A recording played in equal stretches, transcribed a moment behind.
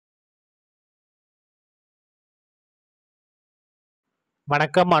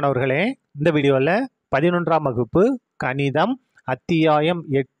வணக்கம் மாணவர்களே. இந்த வீடியோவில் 11ஆம் வகுப்பு கணிதம் அத்தியாயம்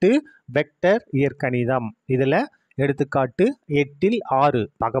 8 வெக்டர் இயற்கணிதம் இதில் எடுத்துக்காட்டு 8ல் 6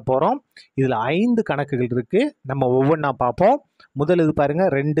 பார்க்க போகிறோம். இதில் 5 கணக்குகள் இருக்குது. நம்ம ஒவ்வொன்றா பார்ப்போம். முதல் இது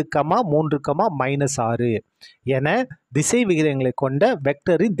பாருங்கள், 2, 3, -6 என திசை விகிதங்களை கொண்ட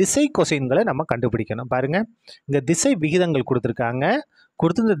வெக்டரின் திசை கொசைன்களை நம்ம கண்டுபிடிக்கணும். பாருங்கள், இங்கே திசை விகிதங்கள் கொடுத்துருக்காங்க.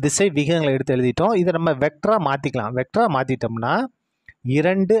 கொடுத்துருந்த திசை விகிதங்களை எடுத்து எழுதிட்டோம். இதை நம்ம வெக்டராக மாற்றிக்கலாம். வெக்டராக மாற்றிட்டோம்னா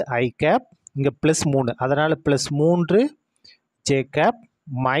 2 i கேப், இங்கே +3, அதனால் +3 j கேப்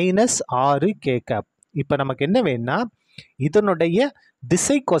 -6 k கேப். இப்போ நமக்கு என்ன வேணும்னா இதனுடைய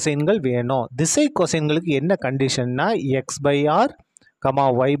திசை கொசைன்கள் வேணும். திசை கொசைன்களுக்கு என்ன கண்டிஷன்னா x/r,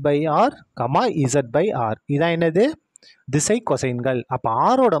 y/r, z/r. இதான் என்னது திசை கொசைன்கள். அப்போ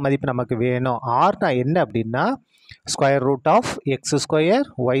ஆரோட மதிப்பு நமக்கு வேணும். ஆர்னா என்ன அப்படின்னா √x²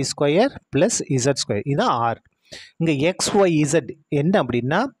 y² + z². இதுதான் ஆர். இங்கே XYZ என்ன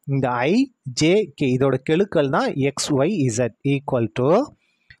அப்படின்னா இந்த IJK இதோட கெழுக்கள் தான் XYZ =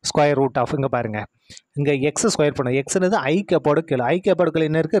 இங்கே பாருங்கள், இங்கே எக்ஸ் ஸ்கொயர் பண்ணணும். எக்ஸ்ன்றது ஐ கேப்போட கெழு. ஐ கேப்போட கெழு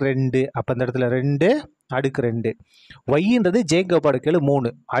என்ன இருக்குது 2. அப்போ இந்த இடத்துல 2 அடுக்கு 2. ஒய்ன்றது ஜே கேப்போட கெழு 3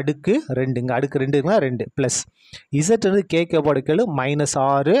 அடுக்கு 2. இங்கே அடுக்கு 2னா 2 ப்ளஸ் இசட்ன்றது கே கேப்போட கெழு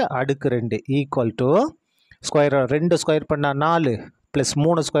 -6 அடுக்கு 2 2 ஸ்கொயர் பண்ணால் 4 ப்ளஸ்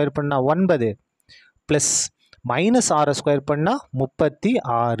 3 ஸ்கொயர் பண்ணால் 9 ப்ளஸ் -6 ஸ்கொயர் பண்ணால்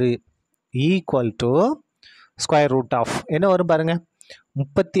 36 என்ன வரும் பாருங்கள்,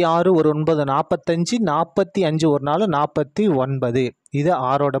 36 ஒரு 9 45, 45 ஒரு 4 49. இது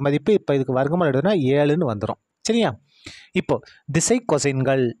ஆரோட மதிப்பு. இப்போ இதுக்கு வர்க்கமாக எடுத்தோம்னா 7ன்னு வந்துடும். சரியா? இப்போ திசை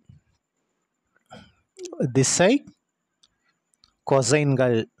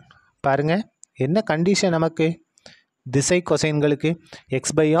கொசைன்கள் பாருங்க, என்ன கண்டிஷன் நமக்கு திசை கொசைன்களுக்கு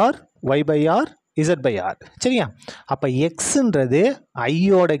x/r y/r z/r. சரியா? அப்போ எக்ஸுன்றது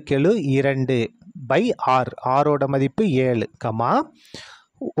ஐயோட கெழு 2/r, ஆரோட மதிப்பு 7,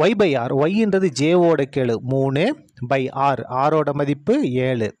 y/r ஒய்ன்றது ஜேவோட கெழு 3/r, ஆரோட மதிப்பு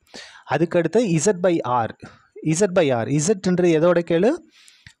 7. அதுக்கடுத்து z/r இசட்ன்றது எதோட கெழு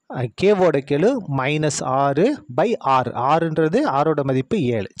கேவோட கெழு -6/r, ஆறுன்றது ஆரோட மதிப்பு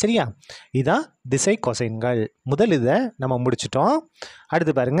 7. சரியா? இதான் திசை கொசைன்கள். முதல் இதை நம்ம முடிச்சிட்டோம்.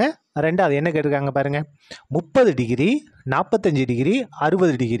 அடுத்து பாருங்க, ரெண்டாவது என்ன கேட்டிருக்காங்க பாருங்க, 30 டிகிரி 45 டிகிரி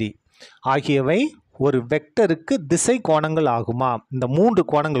 60 டிகிரி ஆகியவை ஒரு வெக்டருக்கு திசை கோணங்கள் ஆகுமா? இந்த 3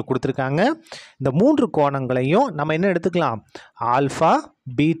 கோணங்கள் கொடுத்துருக்காங்க. இந்த 3 கோணங்களையும் நம்ம என்ன எடுத்துக்கலாம், ஆல்ஃபா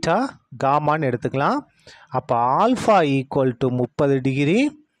பீட்டா காமான்னு எடுத்துக்கலாம். அப்போ ஆல்ஃபா = 30 டிகிரி,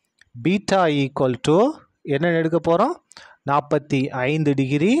 பீட்டா என்ன எடுக்க போகிறோம் 45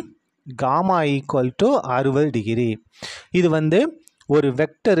 டிகிரி, காமா = 60 டிகிரி. இது ஒரு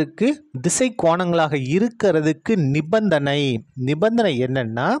வெக்டருக்கு திசை கோணங்களாக இருக்கிறதுக்கு நிபந்தனை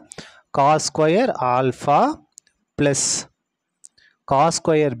என்னன்னா cos² alpha plus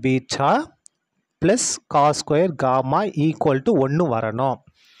cos² beta plus cos² gamma = 1 வரணும்.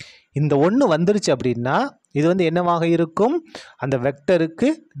 இந்த 1 வந்துருச்சு அப்படின்னா இது என்னவாக இருக்கும், அந்த வெக்டருக்கு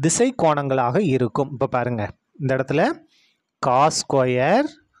திசை கோணங்களாக இருக்கும். இப்போ பாருங்க, இந்த இடத்துல cos²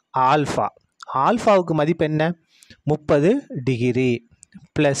 ஆல்ஃபா, ஆல்ஃபாவுக்கு மதிப்பு என்ன 30 டிகிரி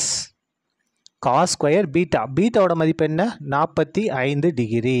ப்ளஸ் cos² பீட்டா, பீட்டாவோட மதிப்பு என்ன 45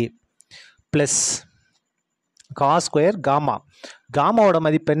 டிகிரி ப்ளஸ் cos² காமா, காமாவோட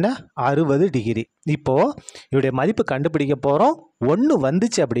மதிப்பு என்ன 60 டிகிரி. இப்போது இவருடைய மதிப்பு கண்டுபிடிக்க போகிறோம். 1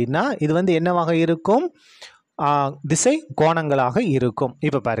 வந்துச்சு அப்படின்னா இது என்னவாக இருக்கும், திசை கோணங்களாக இருக்கும்.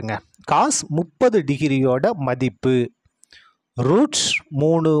 இப்போ பாருங்க, cos 30 டிகிரியோட மதிப்பு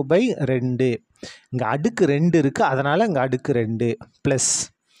 √3/2. இங்கே அடுக்கு 2 இருக்குது, அதனால் இங்கே அடுக்கு 2 ப்ளஸ்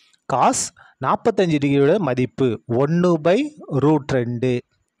cos 45 டிகிரியோட மதிப்பு 1/√2.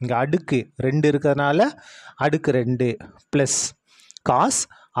 இங்கே அடுக்கு 2 இருக்கிறதுனால அடுக்கு 2 ப்ளஸ் cos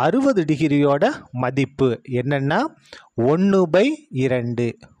 60 டிகிரியோட மதிப்பு என்னென்னா 1/2.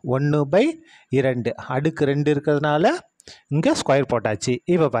 அடுக்கு 2 இருக்கிறதுனால இங்கே ஸ்கொயர் போட்டாச்சு.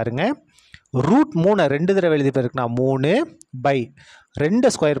 இப்போ பாருங்கள், √3 2 தடவை எழுதி போயிருக்குன்னா 3/2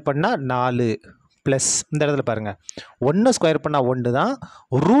 ஸ்கொயர் பண்ணால் 4 ப்ளஸ் இந்த இடத்துல பாருங்கள் 1 ஸ்கொயர் பண்ணால் 1 தான்,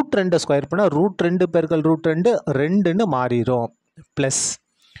 √2 ஸ்கொயர் பண்ணால் √2 பெருக்கல் √2 2ன்னு மாறிடும் ப்ளஸ்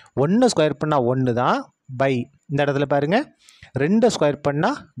 1 ஸ்கொயர் பண்ணால் 1 தான் பை இந்த இடத்துல பாருங்கள் 2 ஸ்கொயர்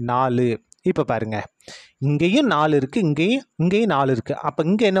பண்ணால் 4. இப்போ பாருங்கள், இங்கேயும் 4 இருக்குது, இங்கேயும் 4 இருக்குது. அப்போ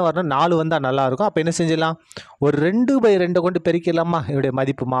இங்கே என்ன வரணும், 4 வந்தால் நல்லாயிருக்கும். அப்போ என்ன செஞ்சிடலாம், ஒரு 2/2 கொண்டு பெருக்கிடலாமா? இதோடைய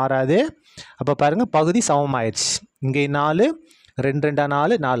மதிப்பு மாறாது. அப்போ பாருங்கள், பகுதி சமமாயிடுச்சு. இங்கே 4 2 2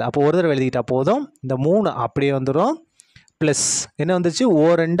 4 4. அப்போ ஒரு தடவை எழுதிக்கிட்டால் போதும். இந்த 3 அப்படியே வந்துடும் ப்ளஸ் என்ன வந்துருச்சு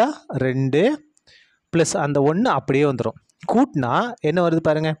 2 2 ப்ளஸ் அந்த 1 அப்படியே வந்துடும். கூட்டினா என்ன வருது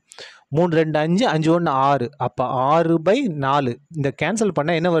பாருங்கள், 3 2 5 5 1 6. அப்போ 6/4. இந்த கேன்சல்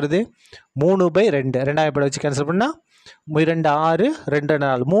பண்ணால் என்ன வருது, 3/2. 2 வச்சு கேன்சல் பண்ணால் 2 6 2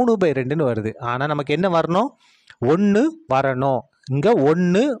 4 3/2ன்னு வருது. ஆனால் நமக்கு என்ன வரணும், 1 வரணும். இங்கே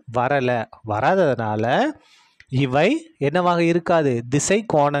 1 வரலை. வராததுனால இவை என்னவாக இருக்காது, திசை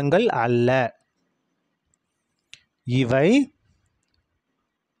கோணங்கள் அல்ல. இவை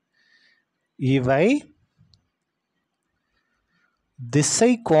இவை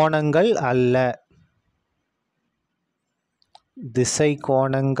திசை கோணங்கள் அல்ல. திசை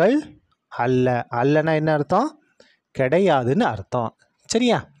கோணங்கள் அல்ல. அல்லனா என்ன அர்த்தம், கிடையாதுன்னு அர்த்தம்.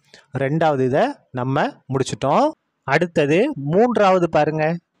 சரியா, ரெண்டாவது இதை நம்ம முடிச்சிட்டோம். அடுத்தது மூன்றாவது பாருங்க,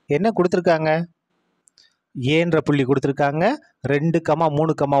 என்ன கொடுத்துருக்காங்க, ஏன்ற புள்ளி கொடுத்துருக்காங்க,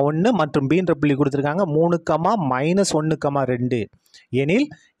 2,3,1 மற்றும் பீன்ற புள்ளி கொடுத்துருக்காங்க 3,-1,2 எனில்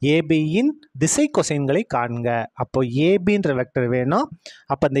ஏபியின் திசை கொசைன்களை காண்க. அப்போ ஏபின்ற வெக்டர் வேணும்.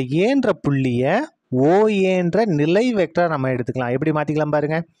 அப்போ இந்த ஏன்ற புள்ளியை ஓஏன்ற நிலை வெக்டர் நம்ம எடுத்துக்கலாம். எப்படி மாற்றிக்கலாம்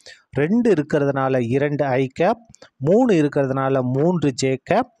பாருங்க, 2 இருக்கிறதுனால 2 ஐ கேப், 3 இருக்கிறதுனால 3 ஜே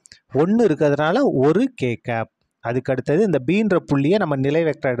கேப், 1 இருக்கிறதுனால 1 கே கேப். அதுக்கு அடுத்தது இந்த பீன்ற புள்ளியை நம்ம நிலை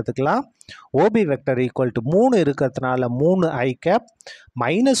வெக்டர் எடுத்துக்கலாம். ஓபி வெக்டர் ஈக்குவல் டு 3 இருக்கிறதுனால 3 ஐ கேப்,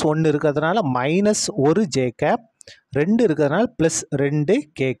 -1 இருக்கிறதுனால -1 ஜே கேப், 2 இருக்கிறதுனால +2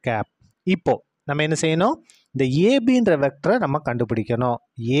 கே கேப். இப்போ நம்ம என்ன செய்யணும், இந்த ஏபின்ற வெக்டரை நம்ம கண்டுபிடிக்கணும்.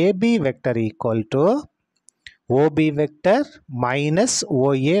 AB vector equal to OP vector minus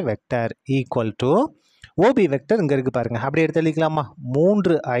OA vector equal to OP vector இங்கே இருக்குது பாருங்கள், அப்படி எடுத்து எழுதிக்கலாமா,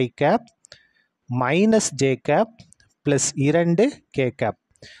 3 ஐ gap minus j cap plus 2 K gap.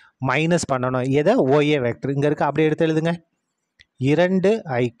 Minus பண்ணணும் எதை, ஓஏ வெக்டர் இங்கே இருக்குது, அப்படியே எடுத்து எழுதுங்க. 2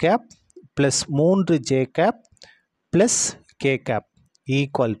 ஐ cap plus 3 j cap plus K gap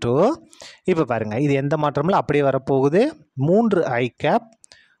equal to, இப்போ பாருங்கள் இது எந்த மாற்றமும் அப்படியே வரப்போகுது, 3 ஐ gap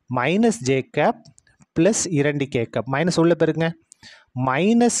minus j cap plus 2 K gap. Minus உள்ள பெருங்க,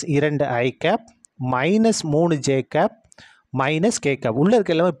 -2 ஐ gap minus 3 j cap minus K gap. உள்ளே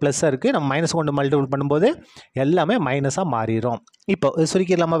இருக்க எல்லாமே ப்ளஸ்ஸாக இருக்குது, நம்ம மைனஸ் கொண்டு மல்டிபிள் பண்ணும்போது எல்லாமே மைனஸாக மாறிடும். இப்போ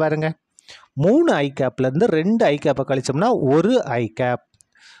சுருக்கிடலாமா பாருங்க, 3 ஐ கேப்லேருந்து 2 ஐ கேப்பை கழிச்சோம்னா 1 ஐ gap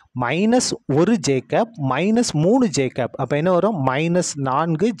minus 1 j cap minus 3 j cap. அப்போ என்ன வரும்,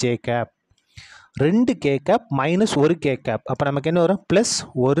 -4 j cap, 2 K gap minus 1 K gap. அப்போ நமக்கு என்ன வரும், ப்ளஸ்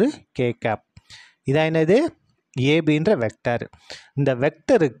 1 கே கேப். இதான் என்னது, ஏபின்ற வெக்டர். இந்த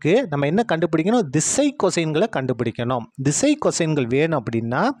வெக்டருக்கு நம்ம என்ன கண்டுபிடிக்கணும், திசை கொசைன்களை கண்டுபிடிக்கணும். திசை கொசைன்கள் வேணும்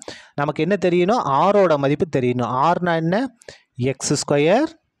அப்படின்னா நமக்கு என்ன தெரியணும், ஆரோட மதிப்பு தெரியணும். ஆர்னா என்ன, X square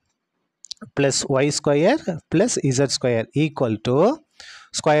plus Y square plus Z square equal to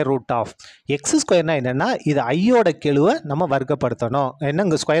square root of X ஸ்கொயர்னா என்னென்னா, இது ஐயோட கெழுவை நம்ம வர்க்கப்படுத்தணும். என்ன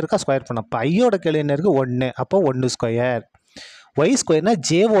இங்கே ஸ்கொயருக்கா ஸ்கொயர் பண்ணோம், அப்போ ஐயோட கெழு என்ன இருக்குது, 1, அப்போ 1 ஸ்கொயர். ஒய் ஸ்கொயர்னா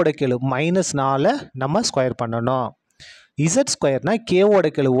ஜேவோட கெழு -4 நம்ம ஸ்கொயர் பண்ணணும். இசட் ஸ்கொயர்னா கேவோட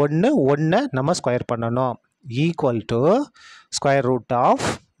கெழு 1 நம்ம ஸ்கொயர் பண்ணணும். Equal to square root of,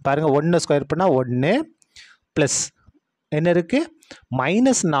 பாருங்கள் 1 ஸ்கொயர் பண்ணால் 1 ப்ளஸ் என்ன இருக்குது,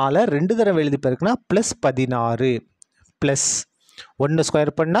 -4 2 தடவை எழுதி பெருக்குனா +16 ப்ளஸ் 1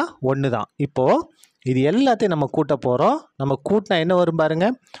 ஸ்கொயர் பண்ணால் 1 தான். இப்போது இது எல்லாத்தையும் நம்ம கூட்ட போகிறோம். நம்ம கூட்டினா என்ன வரும்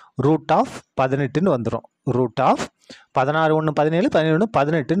பாருங்கள், ரூட் ஆஃப் 18ன்னு வந்துடும். ரூட் ஆஃப் 16 1 17 17 1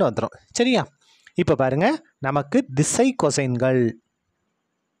 18ன்னு வந்துடும். சரியா, இப்போ பாருங்கள் நமக்கு திசை கொசைன்கள்,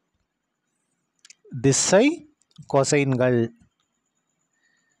 திசை கொசைன்கள்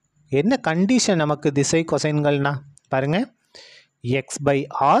என்ன கண்டிஷன், நமக்கு திசை கொசைன்கள்னா பாருங்கள்,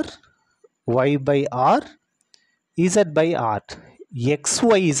 x/r y/r z/r.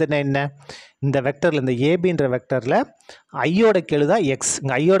 xyz என்ன, இந்த வெக்டரில் இந்த ஏபின்ற வெக்டரில் ஐயோட கெழு தான் எக்ஸ்.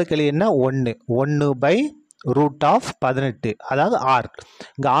 இங்கே ஐயோட கெழு என்ன, 1/√18, அதாவது ஆர்.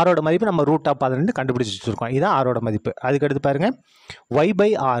 இங்கே ஆரோட மதிப்பு நம்ம √18 கண்டுபிடிச்சி வச்சுருக்கோம். இதுதான் ஆரோட மதிப்பு. அதுக்கடுத்து பாருங்கள்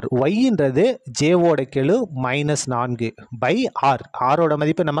y/r. ஒய்ன்றது ஜேவோட கெழு -4/r. ஆரோட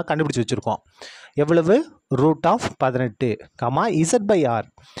மதிப்பு நம்ம கண்டுபிடிச்சி வச்சுருக்கோம். எவ்வளவு, √18, z/r.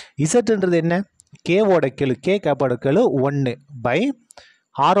 இசட்ன்றது என்ன, கேவோட கெழு, கே கேப்போட கெழு 1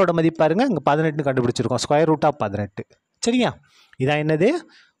 ஆரோட மதிப்பு பாருங்கள் இங்கே 18 கண்டுபிடிச்சிருக்கோம், √18. சரியா, இதான் என்னது,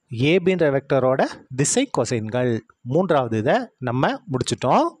 ஏபின்ற வெக்டரோட திசை கொசைன்கள். மூன்றாவது இதை நம்ம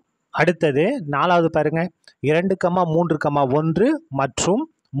முடிச்சிட்டோம். அடுத்தது நாலாவது பாருங்கள், 2,3,1 மற்றும்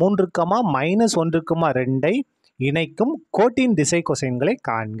 3,-1,2 இணைக்கும் கோட்டின் திசை கொசைன்களை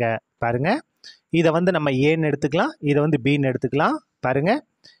காண்க. பாருங்கள் இதை நம்ம ஏன்னு எடுத்துக்கலாம், இதை பின்னு எடுத்துக்கலாம். பாருங்கள்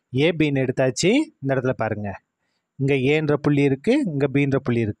ஏபின்னு எடுத்தாச்சு. இந்த இடத்துல பாருங்கள் இங்கே ஏன்ற புள்ளி இருக்குது, இங்கே பீன்ற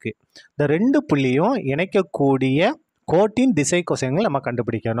புள்ளி இருக்குது. இந்த 2 புள்ளியும் இணைக்கக்கூடிய கோட்டின் திசை கொசைன்கள் நம்ம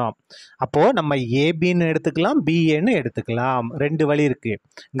கண்டுபிடிக்கணும். அப்போது நம்ம ஏபின்னு எடுத்துக்கலாம், பிஏன்னு எடுத்துக்கலாம். 2 வழி இருக்குது.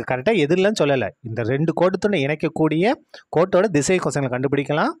 இங்கே கரெக்டாக எதிரில்னு சொல்லலை. இந்த 2 கோட்டுத்துணை இணைக்கக்கூடிய கோட்டோட திசை கொசைன்களை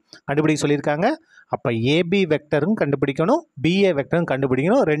கண்டுபிடிக்க சொல்லியிருக்காங்க. அப்போ ஏபி வெக்டரும் கண்டுபிடிக்கணும், பிஏ வெக்டரும்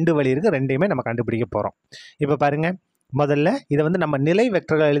கண்டுபிடிக்கணும். 2 வழி இருக்குது, ரெண்டையுமே நம்ம கண்டுபிடிக்க போகிறோம். இப்போ பாருங்கள், முதல்ல இதை வந்து நம்ம நிலை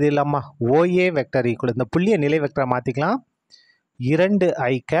வெக்டர்கள் எழுதிடலாமா? ஓஏ வெக்டர் ஈக்குவல், இந்த புள்ளியை நிலை வெக்டரை மாற்றிக்கலாம்.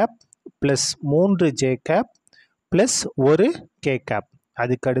 2i cap plus 3j cap plus 1k gap.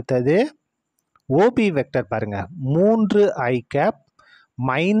 அதுக்கு அடுத்தது ஓபி வெக்டர் பாருங்கள், 3i gap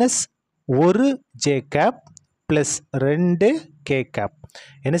minus 1j cap plus 2k gap.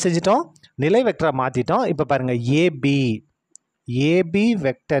 என்ன செஞ்சிட்டோம்? நிலை வெக்டரை மாற்றிட்டோம். இப்போ பாருங்கள், AB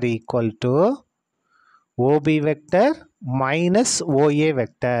vector equal to OP vector minus OA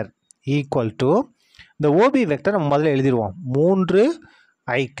vector equal to, இந்த ஓபி வெக்டர் நம்ம முதல்ல எழுதிடுவோம்.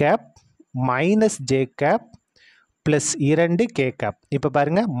 3i gap minus j cap plus 2k gap. இப்போ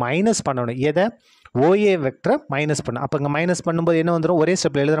பாருங்கள், மைனஸ் பண்ணணும். எதை? ஓஏ வெக்டரை மைனஸ் பண்ணணும். அப்போ இங்கே மைனஸ் பண்ணும்போது என்ன வந்துடும்? ஒரே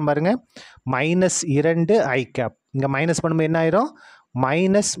ஸ்டெப்பில் எழுதுகிற பாருங்கள், மைனஸ் 2i கேப். இங்கே மைனஸ் பண்ணும்போது என்ன ஆயிரும்?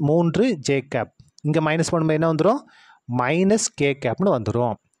 Minus 3j gap. இங்கே மைனஸ் பண்ணும்போது என்ன வந்துடும்? மைனஸ் k கேப்னு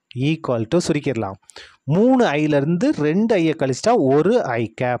வந்துடும். Equal to சுருக்கிடலாம். 3iலேருந்து 2i கழிச்சிட்டா 1i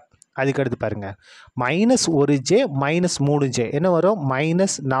gap. அதுக்கடுத்து பாருங்கள், மைனஸ் 1j மைனஸ் 3j என்ன வரும்?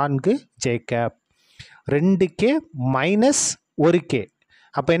 Minus 4j gap. 2k minus 1k,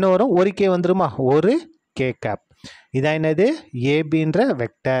 அப்போ என்ன வரும்? 1k வந்துருமா? 1k gap. இதான் என்னது? ஏபின்ற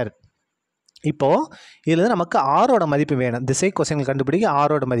வெக்டர். இப்போது இதில் நமக்கு ஆரோட மதிப்பு வேணும். திசை கொசைன்கள் கண்டுபிடிக்க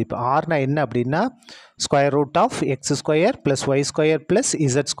ஆரோட மதிப்பு. ஆர்னா என்ன அப்படின்னா square root of X square plus Y square plus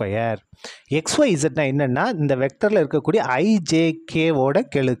Z square. XYZ என்னென்னா இந்த வெக்டரில் இருக்கக்கூடிய IJKவோட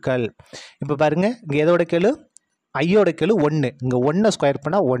கெழுக்கள். இப்போ பாருங்கள், இங்கே எதோட கெழு? ஐயோட கெழு 1. இங்கே 1 ஸ்கொயர்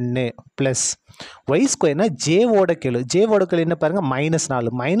பண்ணால் 1 ப்ளஸ் ஒய் ஸ்கொயர்னா ஜேவோட கெழு. ஜேவோட கெழு என்ன பாருங்கள்?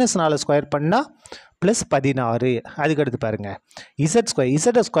 -4. -4 ஸ்கொயர் பண்ணால் ப்ளஸ் 16. அதுக்கடுத்து பாருங்கள், இசட் ஸ்கொயர்.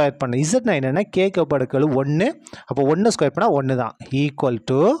 இசட்டை ஸ்கொயர் பண்ண, இசட்னா என்னென்னா கேக்கோட கெழு 1. அப்போ 1 ஸ்கொயர் பண்ணால் 1 தான். ஈக்குவல்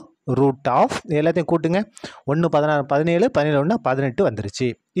டு ரூட் ஆஃப், எல்லாத்தையும் கூட்டுங்க. 1 16 17 17 1 18 வந்துருச்சு.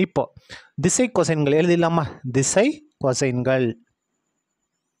 இப்போ திசை கொசைன்கள் எழுதிடலாமா? திசை கொசைன்கள்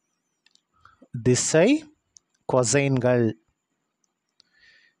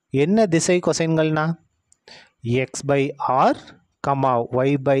என்ன திசை கொசைன்கள்னா x by r, y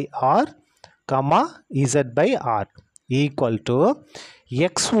by r, z by r equal to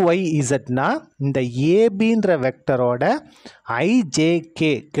XYZனா இந்த ஏபின்ற வெக்டரோட IJK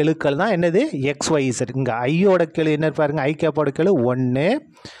கெழுக்கள் தான் என்னது? XYZ. இங்கே ஐயோட கெழு என்ன பாருங்கள்? ஐ கேப்போட கெழு 1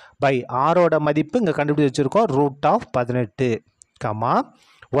 பை ஆரோட மதிப்பு இங்கே கண்டுபிடிச்சி வச்சுருக்கோம் ரூட் ஆஃப் 18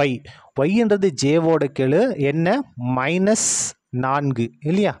 ஒய். ஒய்ன்றது ஜேவோட கெழு என்ன? -4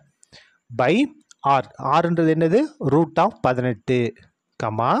 இல்லையா? By R. ஆர்ன்றது என்னது? ரூட் ஆஃப் 18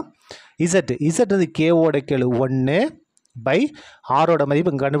 இசட் கேவோட கெழு 1 பை ஆரோட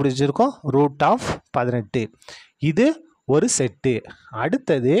மதிப்பு இங்கே கண்டுபிடிச்சிருக்கோம் ரூட் ஆஃப் 18. இது ஒரு செட்டு.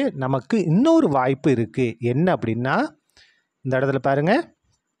 அடுத்தது நமக்கு இன்னொரு வாய்ப்பு இருக்குது. என்ன அப்படின்னா இந்த இடத்துல பாருங்கள்,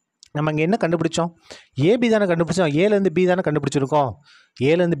 நம்ம இங்கே என்ன கண்டுபிடிச்சோம்? ஏபி தானே கண்டுபிடிச்சோம். ஏலேருந்து பி தானே கண்டுபிடிச்சிருக்கோம்.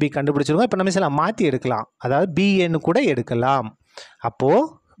 ஏலேருந்து பி கண்டுபிடிச்சிருக்கோம். இப்போ நம்ம சில மாற்றி எடுக்கலாம். அதாவது பிஏன்னு கூட எடுக்கலாம். அப்போது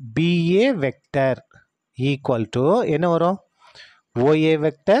பிஏ வெக்டர் ஈக்குவல் டு என்ன வரும்? OA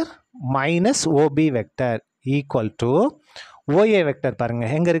vector minus OP vector equal to OA vector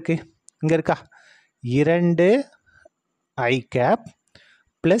பாருங்கள் எங்கே இருக்குது? இங்கே இருக்கா? 2i cap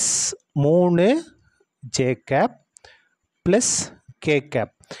plus 3j cap plus k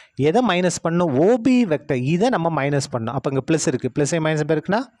gap. எதை மைனஸ் பண்ணணும்? OP vector. இதை நம்ம மைனஸ் பண்ணணும். அப்போ இங்கே ப்ளஸ் இருக்குது. ப்ளஸ்ஸே மைனஸ்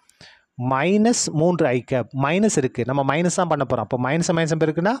இருக்குன்னா மைனஸ் 3i கேப். மைனஸ் இருக்குது, நம்ம மைனஸ் தான் பண்ண போகிறோம். அப்போ மைனஸ்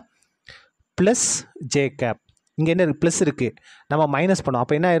இருக்குன்னா ப்ளஸ் j கேப். இங்கே என்ன இருக்குது? ப்ளஸ் இருக்குது, நம்ம மைனஸ் பண்ணோம்.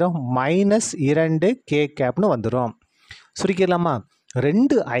 அப்போ என்ன ஆயிரும்? -2k கேப்னு வந்துடும். சுருக்கிடலாமா?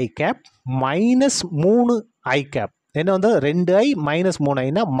 2i gap minus 3i gap என்ன வந்து? 2i minus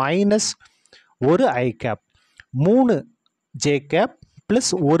 3iனா minus 1i gap. 3j cap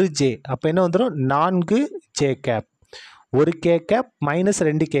plus 1j, அப்போ என்ன வந்துடும்? 4j gap. 1k gap minus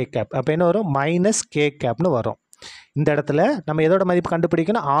 2k gap, அப்போ என்ன வரும்? -k கேப்னு வரும். இந்த இடத்துல நம்ம எதோட மதிப்பு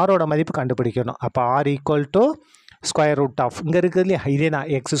கண்டுபிடிக்கணும்? ஆரோட மதிப்பு கண்டுபிடிக்கணும். அப்போ R equal to square root of, இங்கே இருக்குது இல்லையா, இதே தான்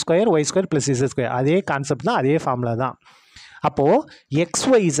X square Y square plus Z square. அதே கான்செப்ட் தான், அதே ஃபார்முலா தான். அப்போது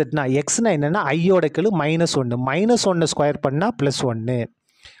XYZனா எக்ஸ்னா என்னென்னா ஐயோட கெழு -1. -1 ஸ்கொயர் பண்ணால் +1.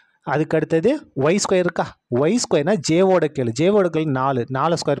 அதுக்கு அடுத்தது ஒய் ஸ்கொயர் இருக்கா? ஒய் ஸ்கொயர்னா ஜேவோட கெழு. ஜேவோட கெழு 4.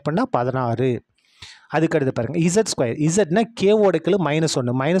 4 ஸ்கொயர் பண்ணால் 16. அதுக்கு அடுத்து பாருங்கள் இசட் ஸ்கொயர். இசட்னா கேவோட கெழு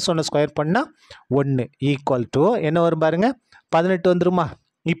 -1. -1 ஸ்கொயர் பண்ணால் 1 ஈக்குவல் டு என்ன வரும் பாருங்கள்? 18 வந்துருமா?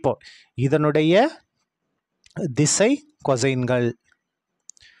 இப்போ இதனுடைய திசை கொசைன்கள்.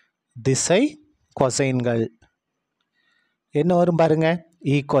 திசை கொசைன்கள் என்ன வரும் பாருங்க,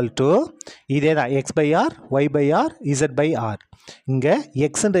 ஈக்குவல் டு இதே தான் X by R, Y by R, Z by R. இங்கே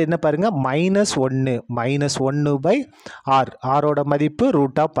எக்ஸ்ன்றது என்ன பாருங்க, -1, -1 பை ஆர், ஆரோட மதிப்பு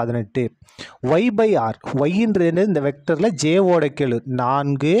 √18. ஒய் பை ஆர், ஒய்ன்றது இந்த வெக்டரில் ஜேவோட கெழு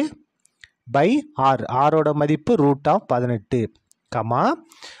 4 பை ஆர், ஆரோட மதிப்பு √18, கமா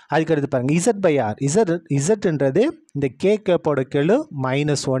அதுக்கு அடுத்து பாருங்கள் இசட் பை ஆர், இசட்ன்றது இந்த கே கேப்போட கெழு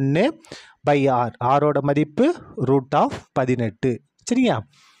 -1 பை ஆர், ஆரோட மதிப்பு √18. சரியா,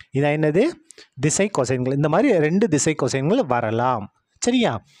 இதான் என்னது, திசை கொசைன்கள். இந்த மாதிரி 2 திசை கொசைன்கள் வரலாம்.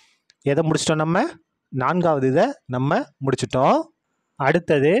 சரியா, எதை முடிச்சிட்டோம் நம்ம, 4வது இதை நம்ம முடிச்சிட்டோம்.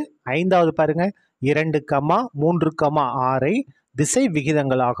 அடுத்தது 5வது பாருங்க, 2, 3, 6 திசை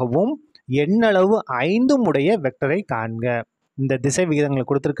விகிதங்களாகவும் எண்ணளவு 5 உடைய வெக்டரை காண்க. இந்த திசை விகிதங்களை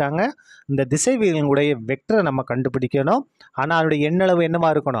கொடுத்துருக்காங்க. இந்த திசை விகிதங்களுடைய வெக்டரை நம்ம கண்டுபிடிக்கணும். ஆனால் அதோடைய எண்ணளவு என்னவா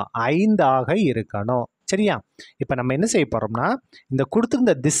இருக்கணும், 5 இருக்கணும். சரியா, இப்போ நம்ம என்ன செய்ய போகிறோம்னா, இந்த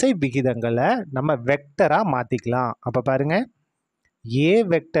கொடுத்துருந்த திசை விகிதங்களை நம்ம வெக்டராக மாற்றிக்கலாம். அப்போ பாருங்க, ஏ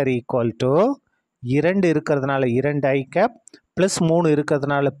வெக்டர் ஈக்குவல் டு 2 இருக்கிறதுனால 2 ஐ கேப், ப்ளஸ் 3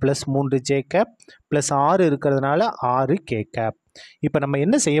 இருக்கிறதுனால +3 ஜே கேப், ப்ளஸ் 6 இருக்கிறதுனால 6 கே கேப். இப்போ நம்ம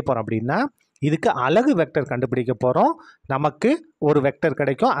என்ன செய்ய போகிறோம் அப்படின்னா, இதுக்கு அலகு வெக்டர் கண்டுபிடிக்க போகிறோம். நமக்கு ஒரு வெக்டர்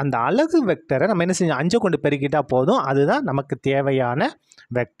கிடைக்கும். அந்த அலகு வெக்டரை நம்ம என்ன செஞ்சோம், 5 கொண்டு பெருக்கிட்டால் போதும். அதுதான் நமக்கு தேவையான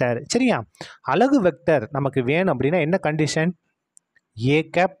வெக்டர். சரியா, அலகு வெக்டர் நமக்கு வேணும் அப்படின்னா என்ன condition, A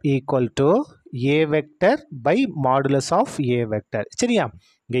gap equal to A vector by modulus of A vector. சரியா,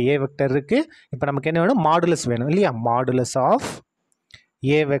 இங்கே ஏ வெக்டர் இருக்குது. இப்போ நமக்கு என்ன வேணும், மாடுலஸ் வேணும் இல்லையா, modulus of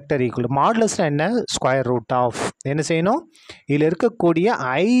A vector equal to மாடுலஸ்னா என்ன, ஸ்கொயர் ரூட் ஆஃப் என்ன செய்யணும், இதில் இருக்கக்கூடிய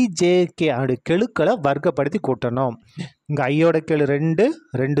ஐஜேகே அப்படி கெழுக்களை வர்க்கப்படுத்தி கூட்டணும். இங்கே ஐயோட கெழு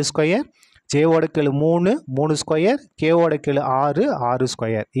 2 ஸ்கொயர், ஜேவோட கெழு 3 ஸ்கொயர், கேவோட கெழு 6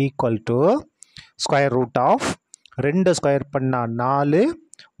 square equal to square root of 2 square பண்ணால் 4,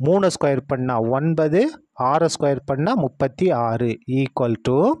 3 ஸ்கொயர் பண்ணால் 9, 6 ஸ்கொயர் பண்ணால் 36 equal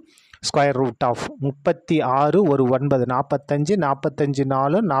to square root of 36 ஒரு 9, 45, 45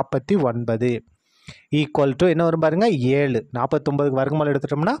 4 49 ஈக்குவல் டு என்ன வரும் பாருங்க, 7. 49க்கு வர்க்கமூலம்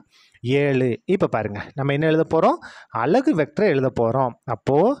எடுத்துட்டோம்னா 7. இப்போ பாருங்க, நம்ம என்ன எழுத போகிறோம், அலகு வெக்டரை எழுத போகிறோம்.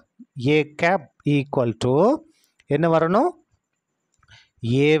 அப்போது ஏ கேப் ஈக்குவல் டு என்ன வரணும்,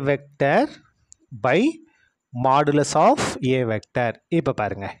 ஏ vector by modulus of A vector. இப்போ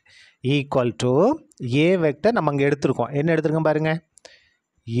பாருங்க, ஈக்குவல் டு ஏ வெக்டர் நம்ம அங்கே எடுத்துருக்கோம். என்ன எடுத்துருக்கோம் பாருங்க,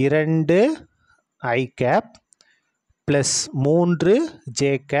 2 ஐ cap plus 3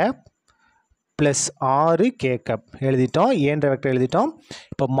 j cap plus 6 K gap எழுதிட்டோம். ஏன்ற வெக்டர் எழுதிட்டோம்.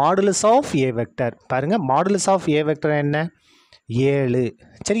 இப்போ மாடுலஸ் ஆஃப் ஏ வெக்டர் பாருங்கள், மாடுலஸ் ஆஃப் ஏ வெக்டர் என்ன, 7.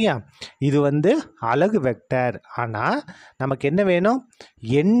 சரியா, இது வந்து அலகு வெக்டர். ஆனால் நமக்கு என்ன வேணும்,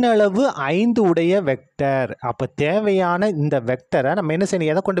 எண்ணளவு 5 உடைய வெக்டர். அப்போ தேவையான இந்த வெக்டரை நம்ம என்ன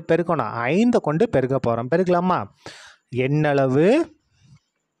செய்யணும், எதை கொண்டு பெருக்கணும், 5 கொண்டு பெருக்க போகிறோம். பெருக்கலாமா, எண்ணளவு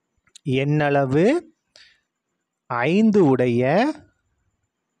 5 உடைய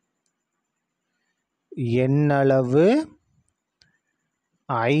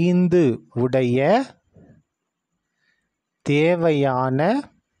தேவையான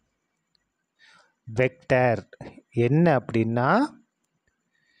வெக்டர் என்ன அப்படின்னா,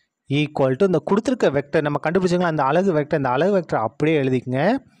 ஈக்குவல் டு இந்த கொடுத்துருக்க வெக்டர் நம்ம கண்டுபிடிச்சிங்களா, அந்த அலகு வெக்டர், இந்த அலகு வெக்டர் அப்படியே எழுதிக்கங்க.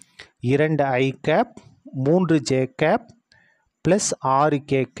 2 ஐ gap 3 j cap plus 6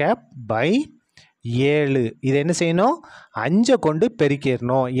 K gap by 7. இது என்ன செய்யணும், 5 கொண்டு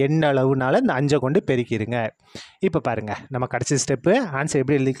பெருக்கிடணும். எண்ணளவுனால இந்த 5 கொண்டு பெருக்கிடுங்க. இப்போ பாருங்கள், நம்ம கடைசி ஸ்டெப்பு ஆன்சர்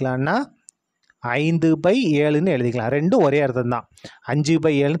எப்படி எழுதிக்கலாம்னா 5/7ன்னு எழுதிக்கலாம். ரெண்டும் ஒரே அர்த்தம் தான்.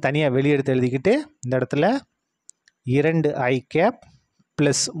 5/7 தனியாக வெளியெடுத்து எழுதிக்கிட்டு இந்த இடத்துல 2 ஐ cap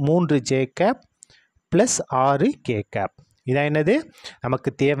plus 3 j cap plus 6 K gap. இதான் என்னது,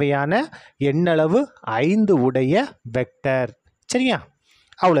 நமக்கு தேவையான எண்ணளவு 5 உடைய வெக்டர். சரியா,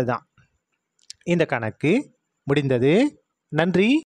 அவ்வளோதான். இந்த கணக்கு முடிந்தது. நன்றி.